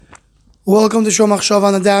Welcome to Shomach Shav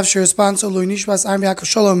on the Daf, Shir sponsor Lui Nishvas Arm Yaakov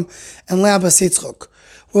Shalom and Leah Basitzchok.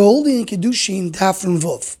 We're holding in Kidushin Daf from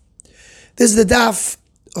Vov. This is the Daf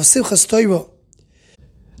of Simchas Torah,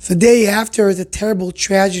 the day after the terrible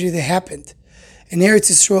tragedy that happened in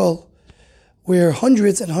Eretz Yisrael, where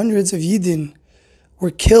hundreds and hundreds of Yidden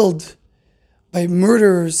were killed by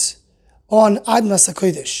murderers on Admas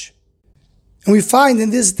HaKodesh. And we find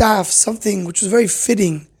in this Daf something which was very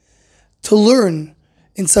fitting to learn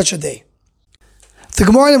in such a day. The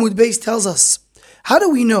Gemara in Amud Beis tells us, how do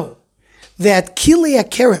we know that Kilei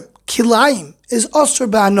Akerem, Kilayim, is Osur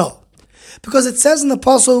Ba'ano? Because it says in the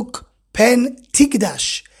Pasuk, Pen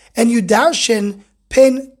Tikdash, and Yudarshen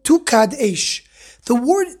Pen Tukad Eish. The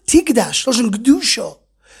word Tikdash, Lashon Kedusha,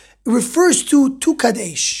 refers to Tukad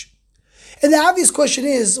Eish. And the obvious question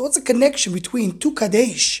is, what's the connection between Tukad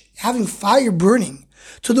Eish, having fire burning,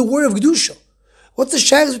 to the word of Kedusha? What's the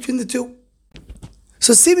shaykh between the two?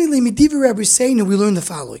 So seemingly, Midivi Rabbi saying, we learn the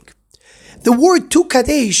following. The word Tukad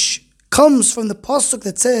Eish comes from the pasuk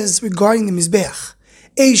that says regarding the Mizbeach,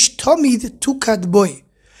 Eish Tamid Tukad Boy.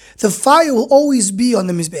 The fire will always be on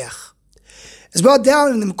the Mizbeach. As brought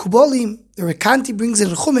down in the Mekubalim, the Rekanti brings in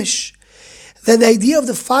Chumash, that the idea of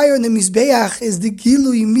the fire in the Mizbeach is the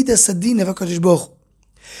Gilui Midas Hadin of HaKadosh Baruch Hu.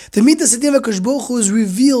 The Midas Hadin of HaKadosh Baruch Hu is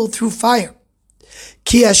revealed through fire.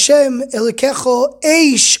 Ki Hashem Elokecho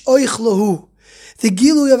Eish Oich Lohu. The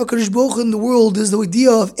Gilui of HaKadosh Baruch Hu in the world is the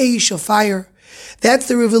idea of Eish, of fire. That's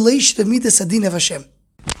the revelation of Midas Hadin of Hashem.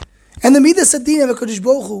 And the Midas Hadin of HaKadosh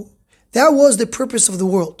Baruch Hu, that was the purpose of the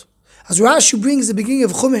world. As Rashi brings the beginning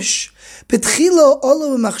of Chumash, Betchila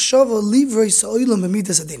Olam Machshava Livrei Sa'olam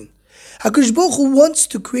B'Midas Hadin. HaKadosh Baruch Hu wants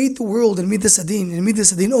to create the world in Midas Hadin, and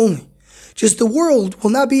Midas Hadin only. Just the world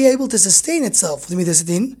will not be able to sustain itself with Midas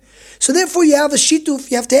Hadin. So therefore you have a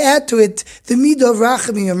shituf, you have to add to it the Midah of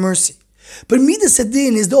Rachamim, of mercy. But Midas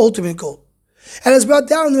Hadin is the ultimate goal. And as brought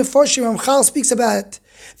down in the Mefarshim, Ramchal speaks about it,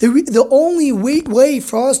 the only way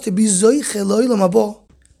for us to be Zoiche L'Olam Habo,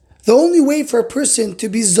 the only way for a person to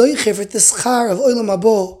be Zoiche for the Schar of Olam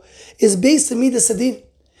Habo is based on Midas Hadin.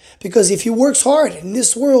 Because if he works hard in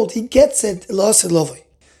this world, he gets it, L'Aseh Lovei.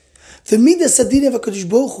 The Midas Hadin of HaKadosh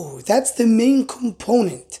Baruch Hu, that's the main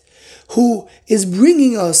component who is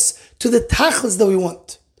bringing us to the Tachlis that we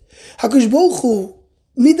want. HaKadosh Baruch Hu,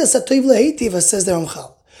 Midas HaTov L'Heitiv, says the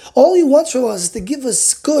Ramchal. All he wants from us is to give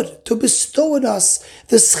us good, to bestow on us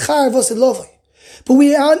the schar of Aseh Lovei. But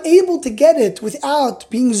we are unable to get it without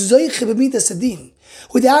being Zoiche b'Midas Hadin,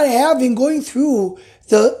 without going through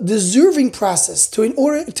the deserving process in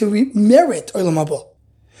order to merit Olam Haba.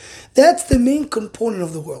 That's the main component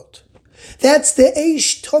of the world. That's the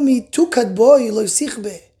Eish Tomi Tukad Boy Lo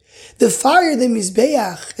Sichbe. The fire, the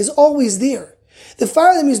Mizbeach, is always there. The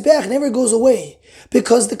fire of the Mizbeach never goes away,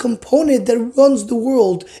 because the component that runs the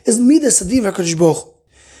world is Midas Hadin HaKadosh Baruch Hu.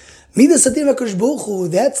 Midas Hadin HaKadosh Baruch Hu,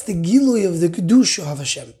 that's the Gilui of the Kedusha of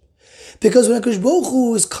Hashem. Because when HaKadosh Baruch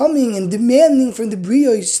Hu is coming and demanding from the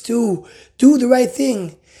Briyos to do the right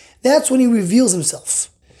thing, that's when he reveals himself.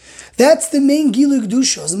 That's the main Gilui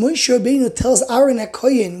Kedusha. As Moshe Rabbeinu tells Aaron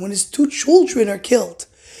HaKohen when his two children are killed,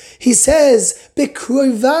 he says,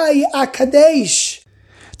 Bekroivai Akadesh.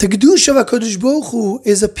 The Kedusha of HaKadosh Baruch Hu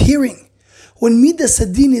is appearing when Midas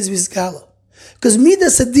Hadin is Mizgala. Because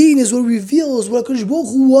Midas Hadin is what reveals what HaKadosh Baruch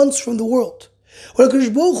Hu wants from the world. What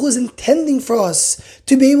HaKadosh Baruch Hu is intending for us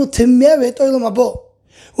to be able to merit Olam Haba.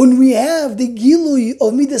 When we have the Gilui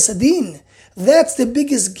of Midas Hadin, that's the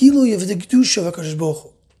biggest Gilui of the Kedusha of HaKadosh Baruch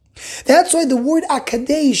Hu. That's why the word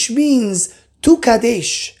Akadesh means to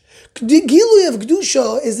Kadesh. The Gilui of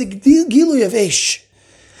Kedusha is the Gilui of Eish.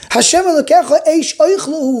 Hashem Elokecha Eish Oich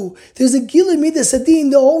Lohu. There's a Gilui Midas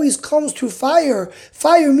Hadin that always comes through fire.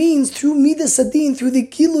 Fire means through Midas Hadin, through the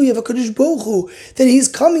Gilui of HaKadosh Baruch Hu, that He's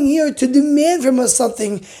coming here to demand from us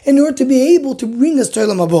something in order to be able to bring us to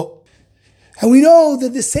Olam Haba. And we know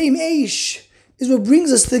that the same Eish is what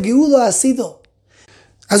brings us to Geula Asido.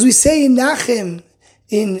 As we say in Nachem,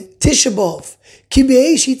 in Tisha B'Av, Ki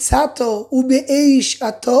be'eish hitzato u be'eish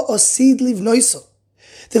ato osid livnoiso.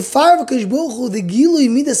 The fire of HaKadosh Baruch Hu, the Gilui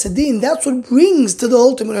Midas Hadin, that's what brings to the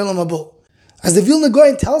ultimate Olam Haba. As the Vilna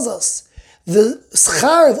Gaon tells us, the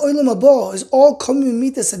schar of Olam Haba is all coming in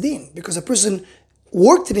Midas Hadin, because a person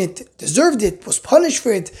worked in it, deserved it, was punished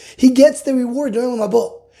for it, he gets the reward in Olam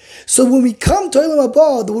Haba. So when we come to Olam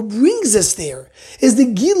Haba, what brings us there is the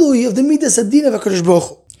Gilui of the Midas Hadin of HaKadosh Baruch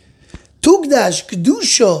Hu. Tukdash,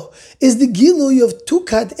 Kedusha, is the Gilui of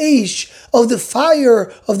Tukad Eish, of the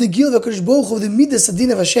fire of the Gilui of HaKadosh Baruch Hu, of the Midas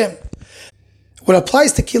Hadin of Hashem. What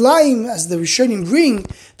applies to kilayim, as the Rishonim bring,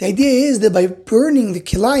 the idea is that by burning the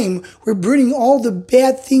kilayim, we're burning all the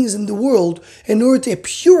bad things in the world in order to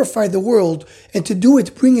purify the world and to do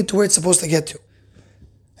it, bring it to where it's supposed to get to.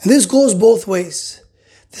 And this goes both ways.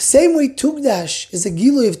 The same way Tukdash is a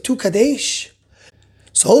Gilui of Tukad Eish,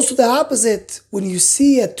 so also the opposite, when you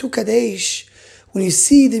see a Tukad Eish, when you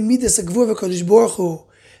see the Midas HaGvur v'Kadosh Baruch Hu,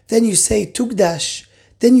 then you say Tukdash,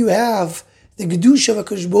 then you have the Kidushin of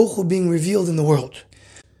HaKadosh Baruch Hu being revealed in the world.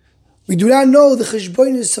 We do not know the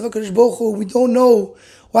Cheshbonos of HaKadosh Baruch Hu. We don't know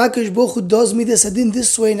why HaKadosh Baruch Hu does Midas Hadin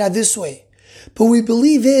this way, not this way. But what we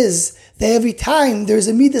believe is that every time there's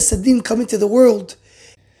a Midas Hadin coming to the world,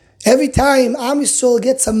 every time Am Yisrael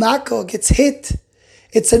gets a Makkah, gets hit,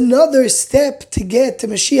 it's another step to get to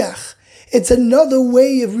Mashiach. It's another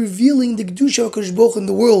way of revealing the Kedusha of HaKadosh Baruch Hu in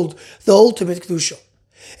the world, the ultimate Kedusha.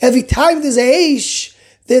 Every time there's a Eish,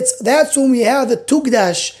 that's when we have the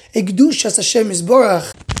Tukdash, a Kedushas Hashem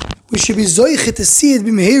Yisborach. We should be zoichet to see it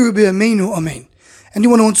b'meiru b'yameinu, amen.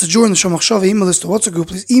 Anyone who wants to join the Shom Machshava email list or WhatsApp group,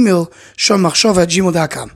 please email shommachshava@gmail.com.